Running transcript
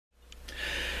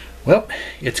Well,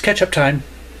 it's catch-up time.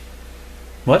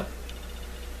 What?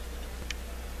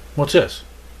 What's this?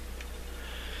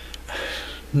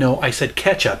 No, I said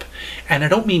ketchup. And I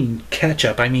don't mean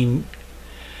ketchup, I mean...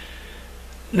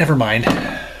 Never mind.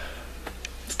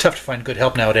 It's tough to find good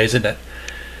help nowadays, isn't it?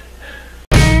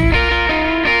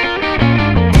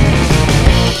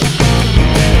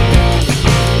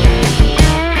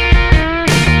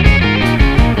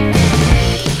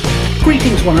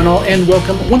 Greetings one and all, and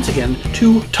welcome once again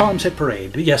to Tom's Hit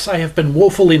Parade. Yes, I have been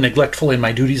woefully neglectful in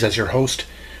my duties as your host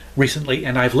recently,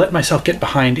 and I've let myself get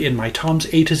behind in my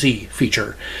Tom's A to Z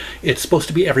feature. It's supposed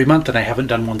to be every month, and I haven't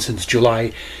done one since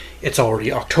July. It's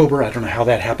already October. I don't know how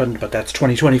that happened, but that's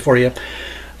 2020 for you.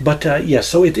 But yes,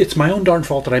 so it's my own darn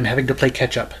fault that I'm having to play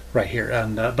catch-up right here.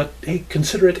 And but hey,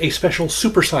 consider it a special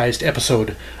supersized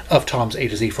episode of Tom's A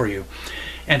to Z for you.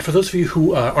 And for those of you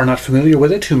who are not familiar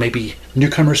with it, who may be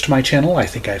newcomers to my channel, I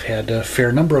think I've had a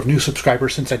fair number of new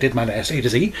subscribers since I did my last A to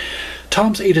Z.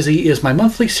 Tom's A to Z is my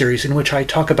monthly series in which I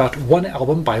talk about one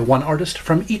album by one artist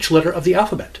from each letter of the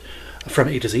alphabet. From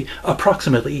A to Z,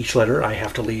 approximately each letter. I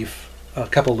have to leave a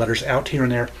couple letters out here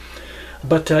and there.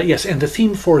 But yes, and the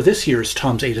theme for this year's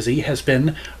Tom's A to Z has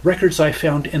been records I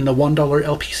found in the $1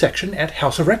 LP section at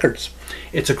House of Records.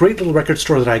 It's a great little record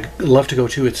store that I love to go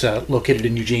to. It's located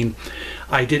in Eugene.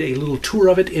 I did a little tour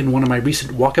of it in one of my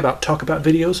recent Walkabout Talkabout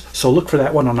videos, so look for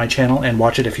that one on my channel and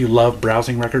watch it if you love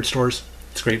browsing record stores.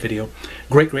 It's a great video.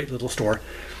 Great little store.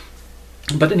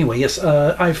 But anyway, yes,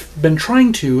 I've been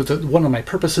trying to, one of my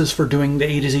purposes for doing the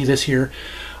A to Z this year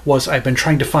was I've been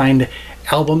trying to find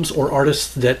albums or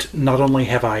artists that not only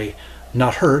have I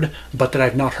not heard, but that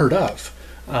I've not heard of.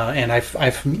 And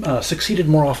I've succeeded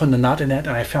more often than not in that,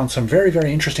 and I found some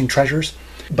very interesting treasures.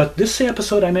 But this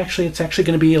episode, it's actually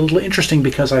going to be a little interesting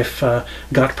because I've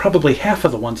got probably half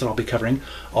of the ones that I'll be covering.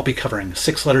 I'll be covering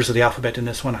 6 letters of the alphabet in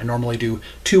this one. I normally do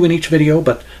 2 in each video,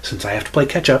 but since I have to play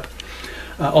catch-up,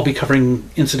 I'll be covering,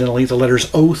 incidentally, the letters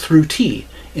O through T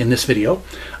in this video.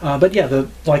 But yeah,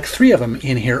 like 3 of them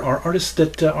in here are artists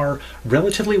that are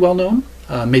relatively well known.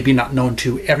 Maybe not known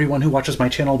to everyone who watches my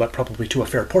channel, but probably to a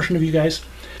fair portion of you guys.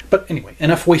 But anyway,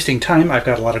 enough wasting time. I've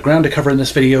got a lot of ground to cover in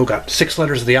this video. Got 6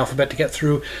 letters of the alphabet to get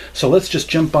through. So let's just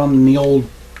jump on the old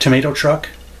tomato truck.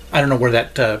 I don't know where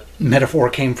that metaphor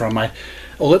came from.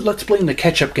 Let's blame the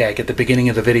ketchup gag at the beginning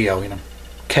of the video, you know.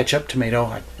 Ketchup,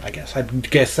 tomato, I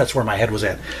guess that's where my head was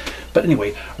at. But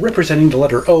anyway, representing the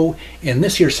letter O in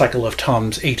this year's cycle of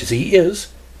Tom's A to Z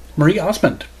is Marie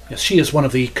Osmond. Yes, she is one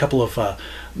of the couple of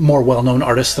more well-known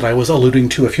artists that I was alluding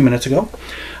to a few minutes ago.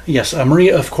 Yes,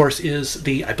 Marie, of course, is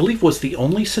I believe was the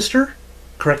only sister,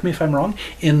 correct me if I'm wrong,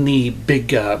 in the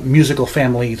big musical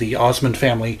family. The Osmond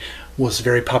family was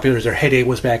very popular. Their heyday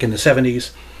was back in the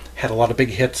 70s. Had a lot of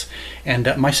big hits,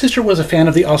 and my sister was a fan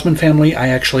of the Osmond family. I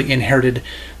actually inherited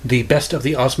the Best of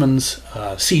the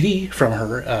Osmonds CD from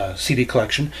her CD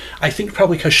collection. I think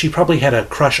probably because she probably had a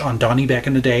crush on Donnie back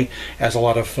in the day, as a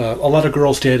lot of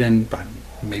girls did, and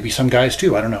maybe some guys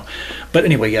too, I don't know. But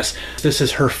anyway, yes, this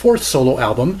is her 4th solo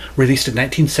album, released in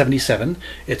 1977.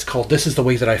 It's called This Is the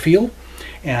Way That I Feel.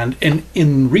 And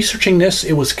in researching this,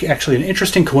 it was actually an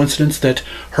interesting coincidence that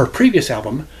her previous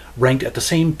album ranked at the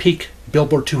same peak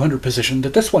Billboard 200 position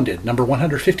that this one did, number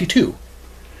 152.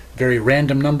 Very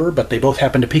random number, but they both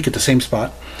happened to peak at the same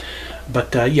spot.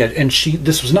 But yeah, and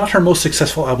this was not her most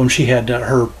successful album. She had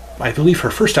I believe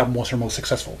her first album was her most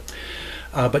successful.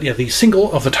 But yeah, the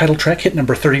single of the title track hit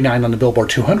number 39 on the Billboard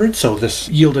 200, so this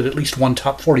yielded at least one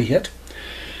top 40 hit.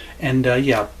 And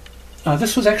yeah,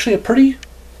 this was actually a pretty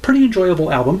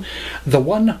enjoyable album. The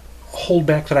one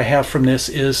holdback that I have from this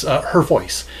is her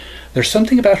voice. There's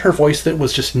something about her voice that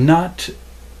was just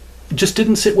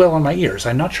didn't sit well on my ears.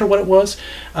 I'm not sure what it was.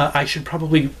 I should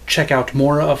probably check out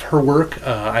more of her work.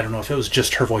 I don't know if it was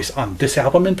just her voice on this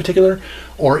album in particular,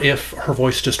 or if her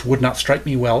voice just would not strike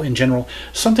me well in general.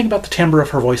 Something about the timbre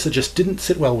of her voice that just didn't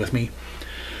sit well with me.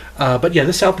 But yeah,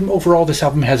 this album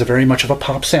has a very much of a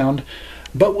pop sound,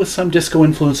 but with some disco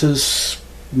influences.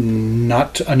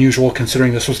 Not unusual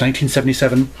considering this was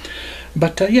 1977.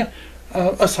 But yeah,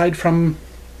 aside from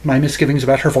my misgivings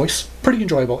about her voice, pretty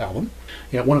enjoyable album.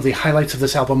 Yeah, one of the highlights of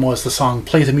this album was the song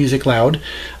Play the Music Loud.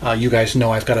 You guys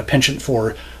know I've got a penchant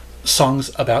for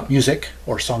songs about music,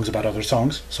 or songs about other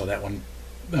songs, so that one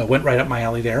went right up my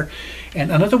alley there.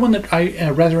 And another one that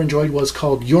I rather enjoyed was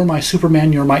called You're My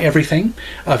Superman, You're My Everything,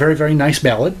 a very nice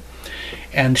ballad.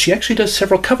 And she actually does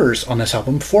several covers on this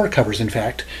album, 4 covers in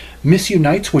fact. Miss You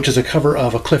Nights, which is a cover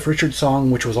of a Cliff Richard song,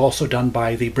 which was also done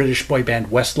by the British boy band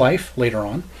Westlife later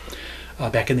on.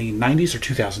 back in the 90s or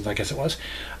 2000s, I guess it was.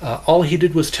 All He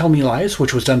Did Was Tell Me Lies,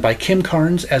 which was done by Kim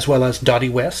Carnes as well as Dottie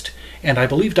West. And I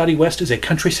believe Dottie West is a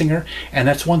country singer, and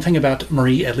that's one thing about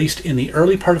Marie, at least in the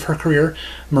early part of her career.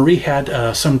 Marie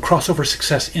had some crossover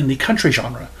success in the country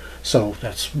genre. So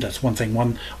that's one thing,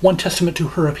 one testament to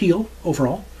her appeal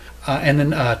overall. And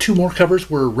then two more covers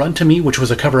were Run to Me, which was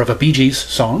a cover of a Bee Gees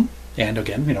song. And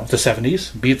again, the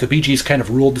 70s. The Bee Gees kind of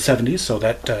ruled the 70s, so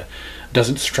that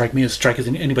doesn't strike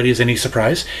anybody as any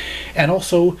surprise. And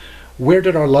also Where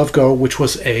Did Our Love Go, which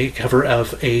was a cover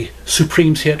of a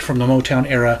Supremes hit from the Motown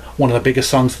era, one of the biggest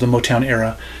songs of the Motown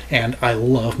era. And I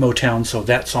love Motown, so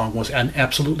that song was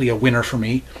absolutely a winner for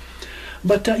me.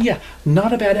 But yeah,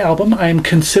 not a bad album. I'm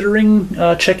considering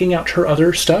checking out her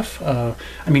other stuff. I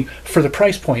mean, for the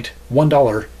price point,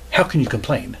 $1, how can you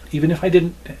complain? Even if I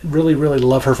didn't really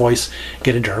love her voice,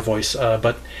 get into her voice.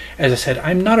 But as I said,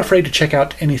 I'm not afraid to check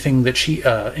out anything that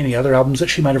any other albums that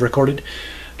she might have recorded,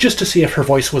 just to see if her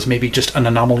voice was maybe just an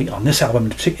anomaly on this album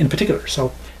in particular.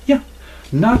 So yeah,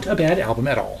 not a bad album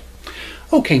at all.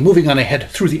 Okay, moving on ahead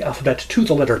through the alphabet to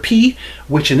the letter P,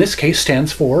 which in this case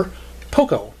stands for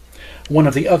Poco. One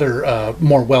of the other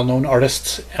more well-known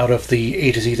artists out of the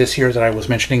A to Z this year that I was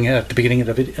mentioning at the beginning of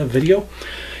the video.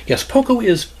 Yes, Poco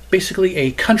is basically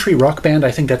a country rock band.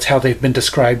 I think that's how they've been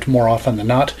described more often than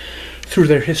not. Through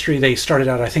their history, they started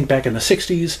out, I think, back in the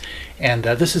 60s, and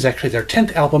this is actually their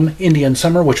 10th album, Indian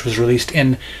Summer, which was released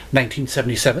in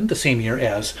 1977, the same year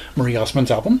as Marie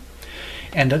Osmond's album.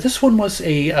 And this one was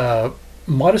a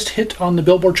modest hit on the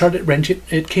Billboard chart.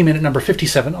 It came in at number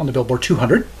 57 on the Billboard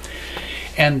 200.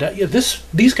 And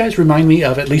these guys remind me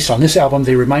of, at least on this album,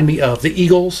 they remind me of the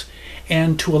Eagles,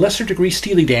 and to a lesser degree,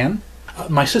 Steely Dan.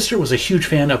 My sister was a huge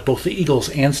fan of both the Eagles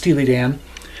and Steely Dan,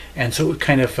 and so it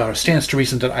kind of stands to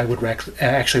reason that I would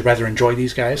actually rather enjoy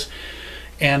these guys.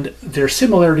 And their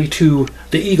similarity to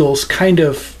the Eagles kind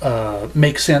of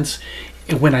makes sense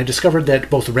when I discovered that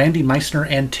both Randy Meisner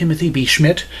and Timothy B.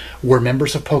 Schmidt were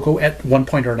members of Poco at one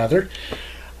point or another.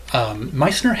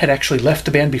 Meisner had actually left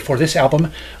the band before this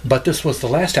album, but this was the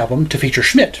last album to feature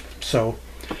Schmidt. So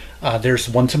there's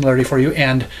one similarity for you.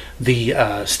 And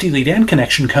the Steely Dan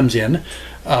connection comes in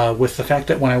with the fact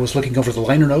that when I was looking over the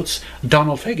liner notes,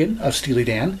 Donald Fagen of Steely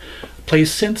Dan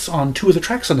plays synths on two of the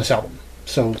tracks on this album.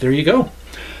 So there you go.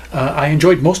 I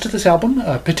enjoyed most of this album,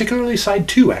 particularly side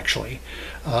 2 actually.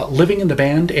 Living in the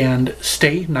Band and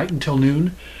Stay Night Until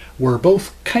Noon were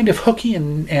both kind of hooky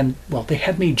and well, they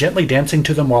had me gently dancing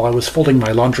to them while I was folding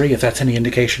my laundry, if that's any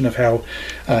indication of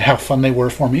how fun they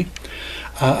were for me.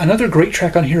 Another great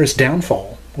track on here is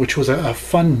Downfall, which was a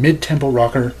fun mid-tempo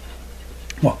rocker,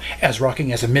 well, as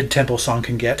rocking as a mid-tempo song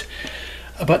can get.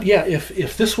 But yeah,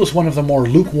 if this was one of the more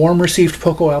lukewarm received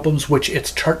Poco albums, which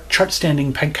its chart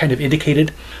standing kind of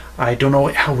indicated, I don't know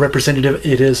how representative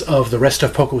it is of the rest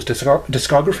of Poco's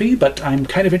discography, but I'm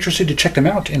kind of interested to check them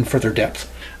out in further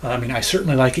depth. I mean, I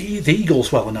certainly like the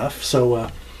Eagles well enough,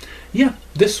 so yeah,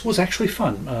 this was actually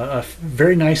fun. A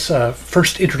very nice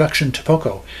first introduction to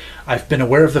Poco. I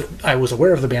was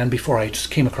aware of the band before I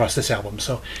just came across this album,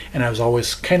 and I was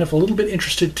always kind of a little bit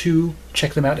interested to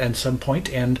check them out at some point,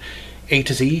 and A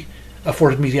to Z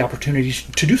afforded me the opportunity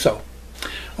to do so.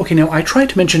 Okay, now I tried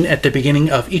to mention at the beginning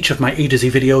of each of my A to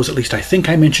Z videos, at least I think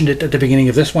I mentioned it at the beginning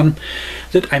of this one,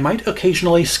 that I might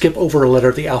occasionally skip over a letter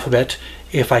of the alphabet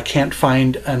if I can't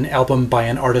find an album by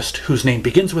an artist whose name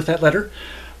begins with that letter.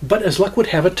 But as luck would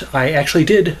have it, I actually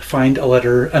did find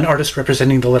an artist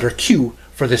representing the letter Q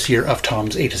for this year of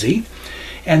Tom's A to Z.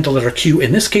 And the letter Q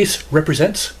in this case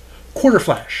represents Quarter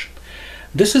Flash.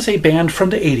 This is a band from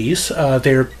the 80s.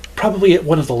 They're probably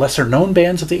one of the lesser known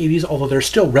bands of the 80s, although they're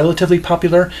still relatively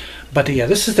popular. But yeah,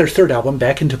 this is their third album,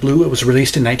 Back Into Blue. It was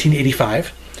released in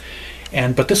 1985.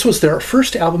 But this was their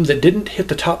first album that didn't hit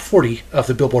the top 40 of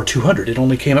the Billboard 200. It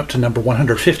only came up to number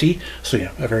 150. So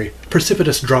yeah, a very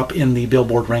precipitous drop in the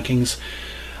Billboard rankings.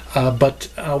 But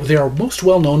they are most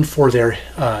well known for their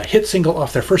hit single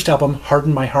off their first album,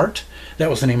 Harden My Heart. That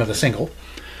was the name of the single.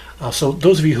 So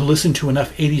those of you who listen to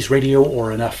enough 80s radio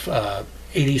or enough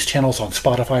 80s channels on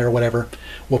Spotify or whatever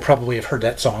will probably have heard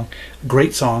that song.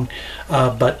 Great song.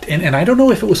 And I don't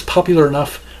know if it was popular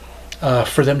enough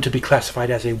for them to be classified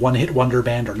as a one-hit wonder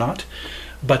band or not.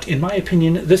 But in my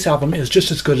opinion, this album is just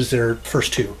as good as their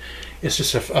first two. It's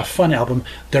just a fun album.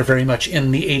 They're very much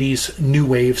in the 80s new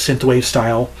wave, synthwave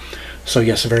style. So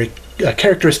yes, a very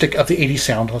characteristic of the 80s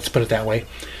sound, let's put it that way.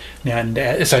 And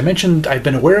as I mentioned, I've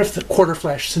been aware of the Quarter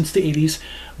Flash since the 80s,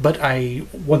 but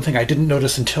one thing I didn't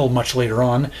notice until much later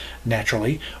on,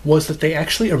 naturally, was that they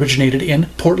actually originated in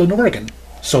Portland, Oregon.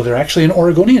 So they're actually an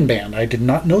Oregonian band. I did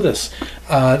not know this.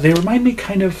 They remind me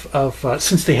kind of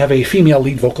since they have a female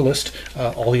lead vocalist,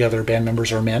 all the other band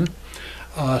members are men.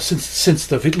 Since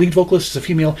the lead vocalist is a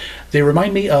female, they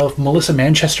remind me of Melissa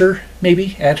Manchester,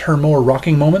 maybe, at her more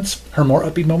rocking moments, her more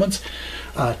upbeat moments.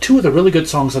 Two of the really good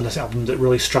songs on this album that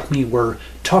really struck me were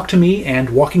Talk to Me and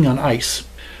Walking on Ice.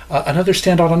 Another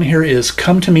standout on here is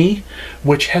Come to Me,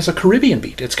 which has a Caribbean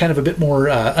beat. It's kind of a bit more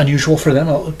unusual for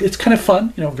them. It's kind of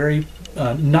fun, very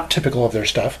not typical of their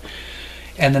stuff.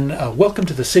 And then Welcome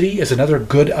to the City is another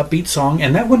good upbeat song,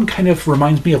 and that one kind of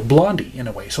reminds me of Blondie in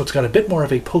a way, so it's got a bit more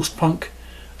of a post-punk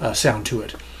sound to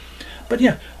it. But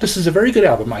yeah, this is a very good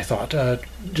album, I thought.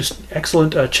 Just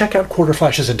excellent. Check out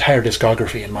Quarterflash's entire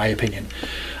discography, in my opinion.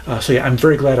 So yeah, I'm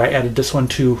very glad I added this one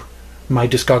to my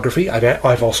discography.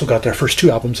 I've also got their first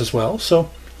 2 albums as well. So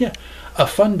yeah, a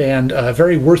fun band,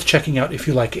 very worth checking out if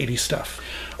you like 80s stuff.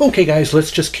 Okay guys,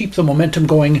 let's just keep the momentum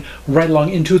going right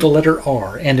along into the letter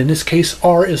R. And in this case,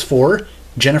 R is for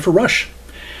Jennifer Rush.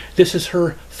 This is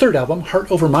her 3rd album,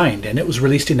 Heart Over Mind, and it was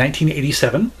released in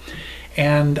 1987.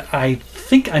 And I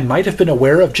think I might have been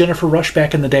aware of Jennifer Rush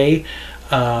back in the day.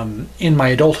 In my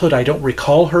adulthood, I don't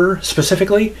recall her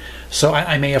specifically, so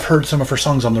I may have heard some of her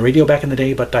songs on the radio back in the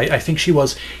day, but I think she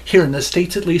was, here in the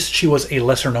States at least, she was a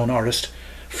lesser-known artist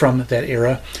from that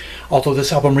era. Although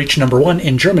this album reached #1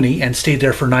 in Germany and stayed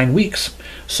there for 9 weeks.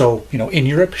 So, in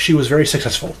Europe, she was very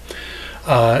successful.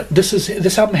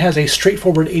 This album has a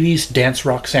straightforward 80s dance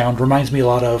rock sound, reminds me a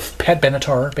lot of Pat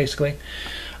Benatar, basically.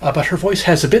 But her voice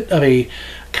has a bit of a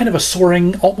kind of a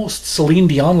soaring, almost Celine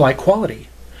Dion-like quality.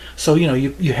 So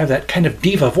you have that kind of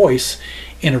diva voice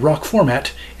in a rock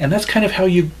format, and that's kind of how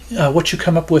what you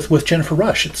come up with Jennifer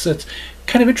Rush. It's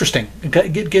kind of interesting.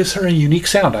 It gives her a unique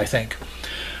sound, I think.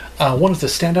 One of the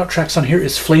standout tracks on here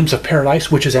is Flames of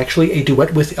Paradise, which is actually a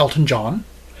duet with Elton John.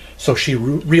 So she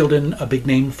reeled in a big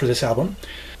name for this album.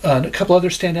 A couple other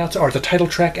standouts are the title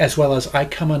track as well as I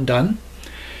Come Undone.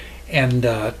 And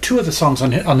 2 of the songs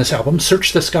on this album,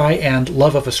 Search the Sky and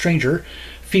Love of a Stranger,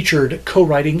 featured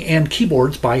co-writing and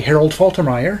keyboards by Harold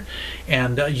Faltermeyer.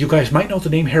 And you guys might know the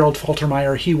name Harold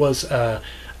Faltermeyer. He was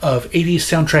of 80s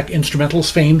soundtrack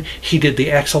instrumentals fame. He did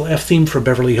the Axel F theme for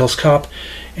Beverly Hills Cop,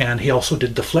 and he also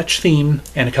did the Fletch theme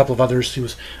and a couple of others. He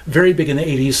was very big in the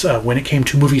 80s when it came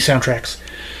to movie soundtracks.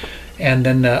 And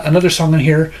then another song on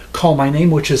here, Call My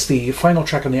Name, which is the final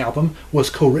track on the album, was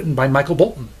co-written by Michael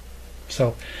Bolton.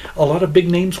 So a lot of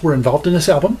big names were involved in this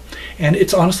album, and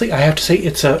it's honestly, I have to say,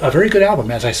 it's a very good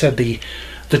album. As I said, the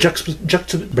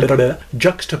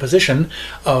juxtaposition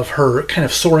of her kind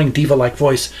of soaring diva-like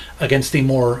voice against the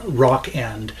more rock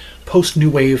and post-new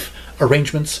wave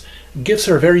arrangements gives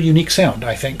her a very unique sound,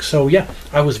 I think. So yeah,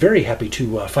 I was very happy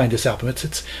to find this album.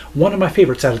 It's one of my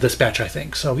favorites out of this batch, I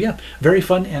think. So yeah, very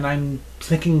fun, and I'm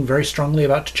thinking very strongly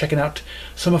about checking out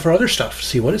some of her other stuff,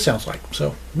 see what it sounds like.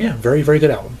 So yeah, very, very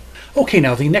good album. Okay,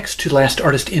 now the next to last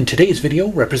artist in today's video,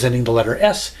 representing the letter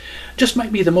S, just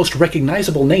might be the most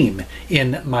recognizable name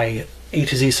in my A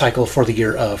to Z cycle for the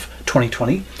year of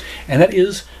 2020, and that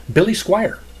is Billy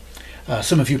Squier.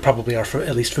 Some of you probably are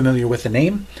at least familiar with the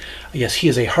name. Yes, he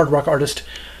is a hard rock artist.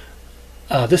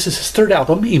 This is his 3rd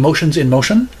album, Emotions in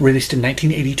Motion, released in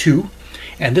 1982,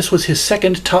 and this was his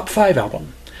 2nd top 5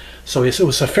 album. So yes, it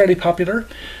was fairly popular.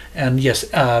 And yes,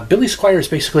 Billy Squier is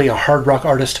basically a hard rock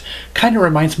artist. Kind of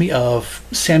reminds me of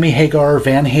Sammy Hagar,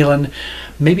 Van Halen,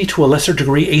 maybe to a lesser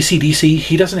degree AC/DC.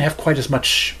 He doesn't have quite as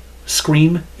much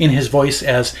scream in his voice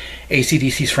as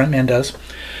AC/DC's frontman does.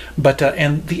 But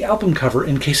and the album cover,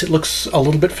 in case it looks a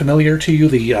little bit familiar to you,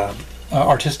 the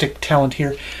artistic talent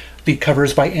here, the cover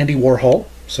is by Andy Warhol.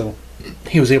 So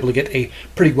he was able to get a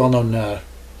pretty well-known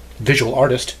visual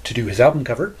artist to do his album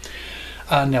cover.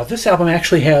 Now this album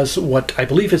actually has what I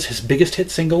believe is his biggest hit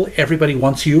single, Everybody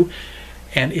Wants You.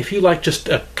 And if you like just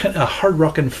a hard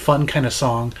rock and fun kind of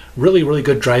song, really, really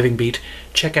good driving beat,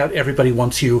 check out Everybody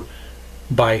Wants You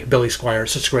by Billy Squier.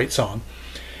 It's such a great song.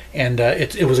 And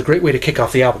it was a great way to kick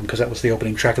off the album because that was the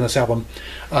opening track on this album.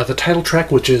 The title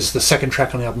track, which is the 2nd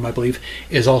track on the album, I believe,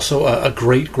 is also a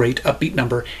great, great upbeat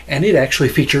number. And it actually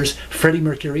features Freddie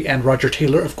Mercury and Roger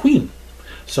Taylor of Queen.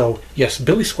 So yes,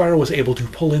 Billy Squier was able to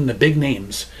pull in the big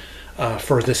names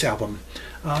for this album.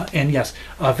 And yes,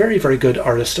 a very, very good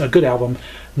artist, a good album.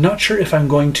 Not sure if I'm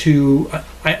going to...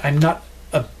 I'm not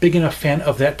a big enough fan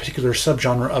of that particular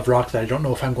subgenre of rock that I don't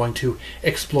know if I'm going to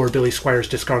explore Billy Squier's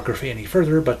discography any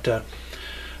further, but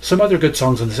some other good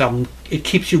songs on this album. It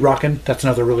Keeps You Rockin', that's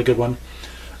another really good one.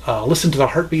 Listen to the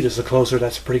Heartbeat is the closer,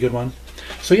 that's a pretty good one.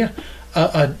 So yeah,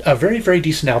 a very, very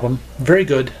decent album, very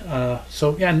good.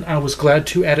 So yeah, and I was glad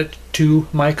to add it to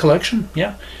my collection.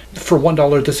 Yeah, for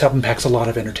 $1 this album packs a lot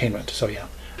of entertainment, so yeah.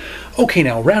 Okay,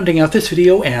 now rounding out this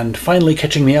video and finally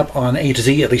catching me up on A to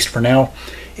Z, at least for now,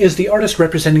 is the artist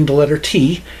representing the letter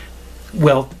T.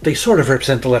 Well, they sort of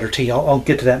represent the letter T. I'll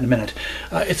get to that in a minute.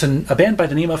 It's a band by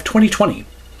the name of 2020.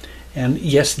 And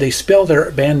yes, they spell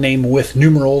their band name with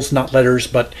numerals, not letters,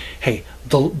 but hey,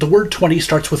 the word 20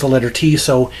 starts with the letter T,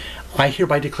 so I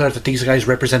hereby declare that these guys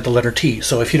represent the letter T.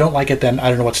 So if you don't like it, then I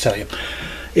don't know what to tell you.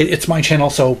 It's my channel,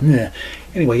 so meh.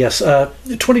 Anyway, yes,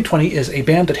 2020 is a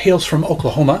band that hails from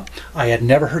Oklahoma. I had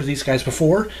never heard of these guys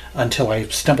before until I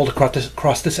stumbled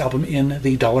across this album in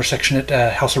the dollar section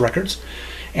at House of Records.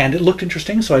 And it looked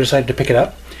interesting, so I decided to pick it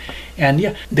up. And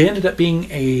yeah, they ended up being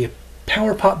a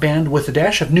power pop band with a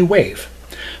dash of new wave.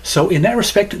 So in that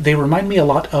respect, they remind me a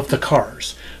lot of the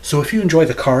Cars. So if you enjoy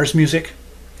the Cars music,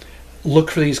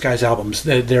 look for these guys' albums.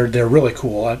 They're really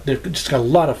cool. They've just got a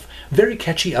lot of very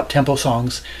catchy up-tempo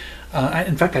songs.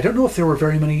 In fact, I don't know if there were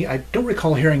very many, I don't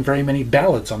recall hearing very many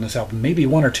ballads on this album, maybe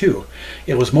one or two.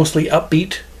 It was mostly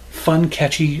upbeat, fun,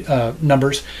 catchy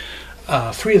numbers.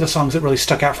 Three of the songs that really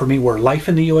stuck out for me were Life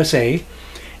in the USA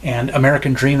and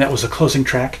American Dream, that was the closing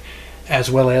track, as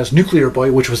well as Nuclear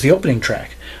Boy, which was the opening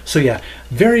track. So yeah,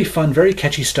 very fun, very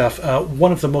catchy stuff.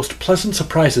 One of the most pleasant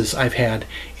surprises I've had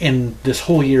in this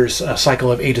whole year's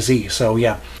cycle of A to Z. So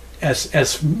yeah,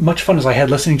 as much fun as I had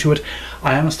listening to it,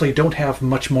 I honestly don't have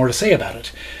much more to say about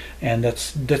it. And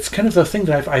that's kind of the thing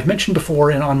that I've mentioned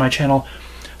before on my channel.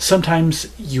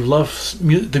 Sometimes you love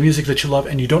the music that you love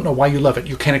and you don't know why you love it.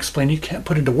 You can't explain, you can't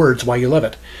put into words why you love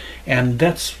it. And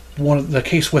that's the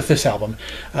case with this album,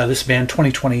 this band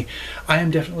 2020. I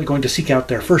am definitely going to seek out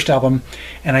their first album,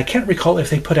 and I can't recall if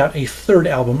they put out a third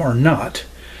album or not.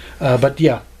 But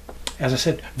yeah, as I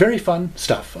said, very fun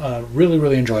stuff. Really,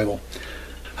 really enjoyable.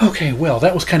 Okay, well,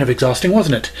 that was kind of exhausting,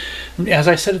 wasn't it? As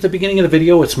I said at the beginning of the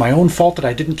video, it's my own fault that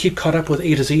I didn't keep caught up with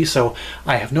A to Z, so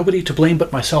I have nobody to blame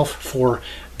but myself for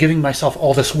giving myself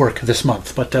all this work this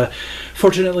month. But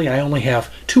fortunately, I only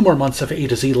have 2 more months of A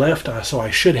to Z left, so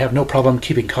I should have no problem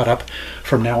keeping caught up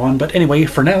from now on. But anyway,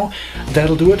 for now,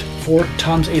 that'll do it for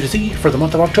Tom's A to Z for the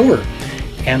month of October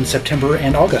and September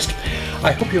and August.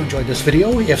 I hope you enjoyed this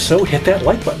video. If so, hit that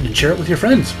like button and share it with your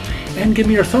friends. And give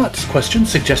me your thoughts, questions,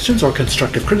 suggestions, or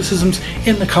constructive criticisms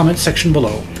in the comments section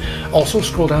below. Also,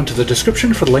 scroll down to the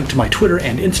description for the link to my Twitter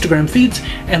and Instagram feeds,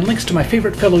 and links to my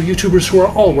favorite fellow YouTubers who are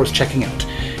all worth checking out.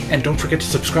 And don't forget to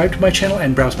subscribe to my channel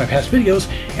and browse my past videos,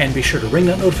 and be sure to ring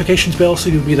that notifications bell so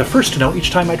you'll be the first to know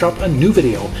each time I drop a new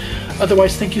video.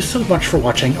 Otherwise, thank you so much for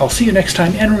watching. I'll see you next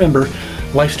time, and remember,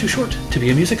 life's too short to be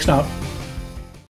a music snob.